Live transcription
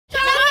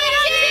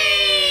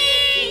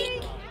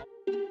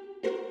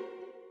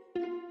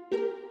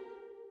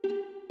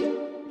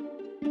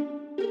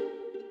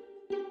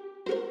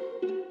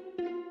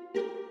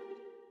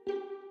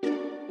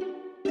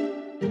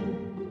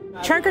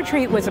Trunk or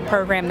Treat was a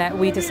program that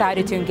we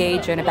decided to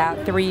engage in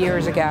about 3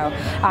 years ago.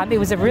 It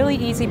was a really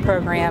easy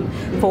program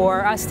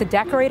for us to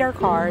decorate our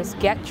cars,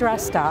 get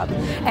dressed up,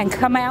 and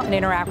come out and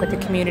interact with the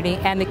community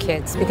and the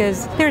kids,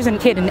 because there's a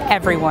kid in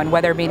everyone,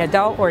 whether it be an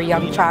adult or a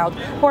young child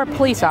or a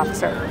police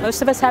officer.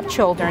 Most of us have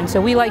children, so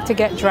we like to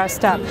get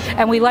dressed up,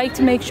 and we like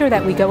to make sure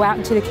that we go out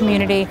into the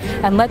community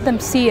and let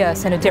them see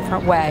us in a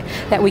different way,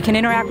 that we can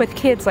interact with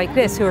kids like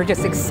this who are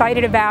just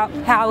excited about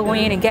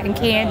Halloween and getting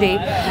candy,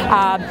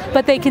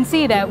 but they can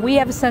see that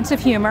we have a sense of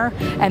humor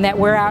and that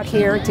we're out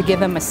here to give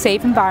them a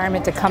safe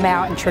environment to come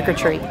out and trick or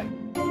treat.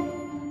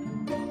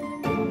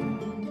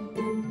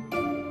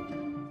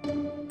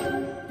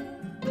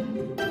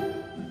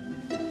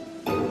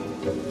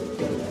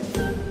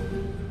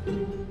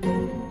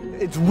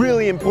 It's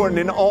really important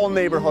in all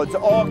neighborhoods,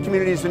 all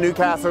communities in New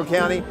Castle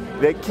County,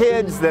 that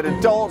kids, that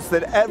adults,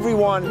 that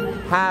everyone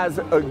has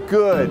a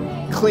good,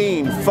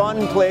 clean,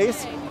 fun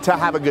place to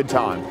have a good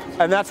time.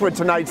 And that's what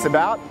tonight's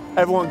about,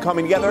 everyone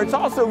coming together. It's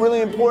also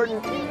really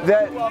important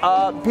that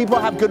people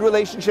have good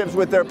relationships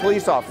with their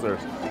police officers.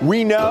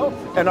 We know,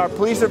 and our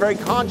police are very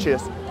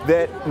conscious,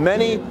 that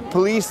many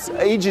police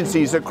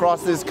agencies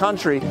across this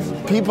country,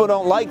 people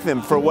don't like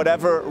them for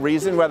whatever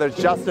reason, whether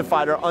it's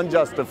justified or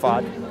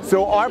unjustified.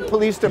 So our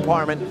police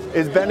department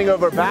is bending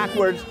over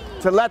backwards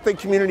to let the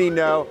community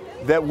know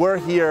that we're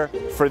here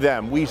for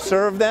them. We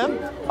serve them,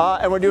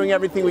 and we're doing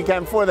everything we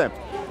can for them.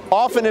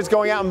 Often it's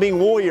going out and being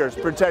warriors,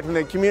 protecting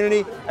the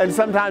community, and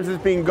sometimes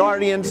it's being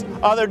guardians.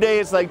 Other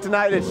days, like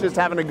tonight, it's just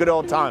having a good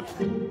old time.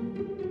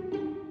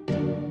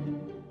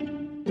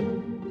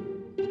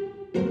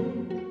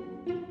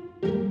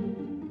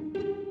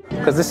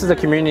 Because this is a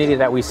community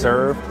that we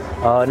serve,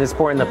 and it's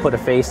important to put a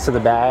face to the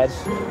badge,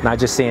 not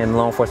just seeing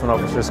law enforcement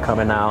officers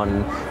coming out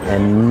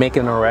and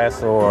making an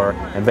arrest or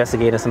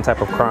investigating some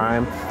type of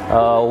crime.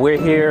 We're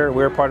here,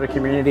 we're part of the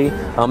community.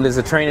 There's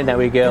a training that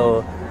we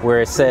go where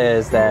it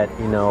says that,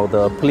 you know,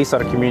 the police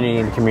are the community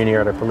and the community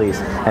are the police.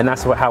 And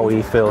that's how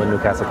we feel in New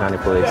Castle County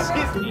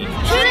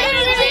Police.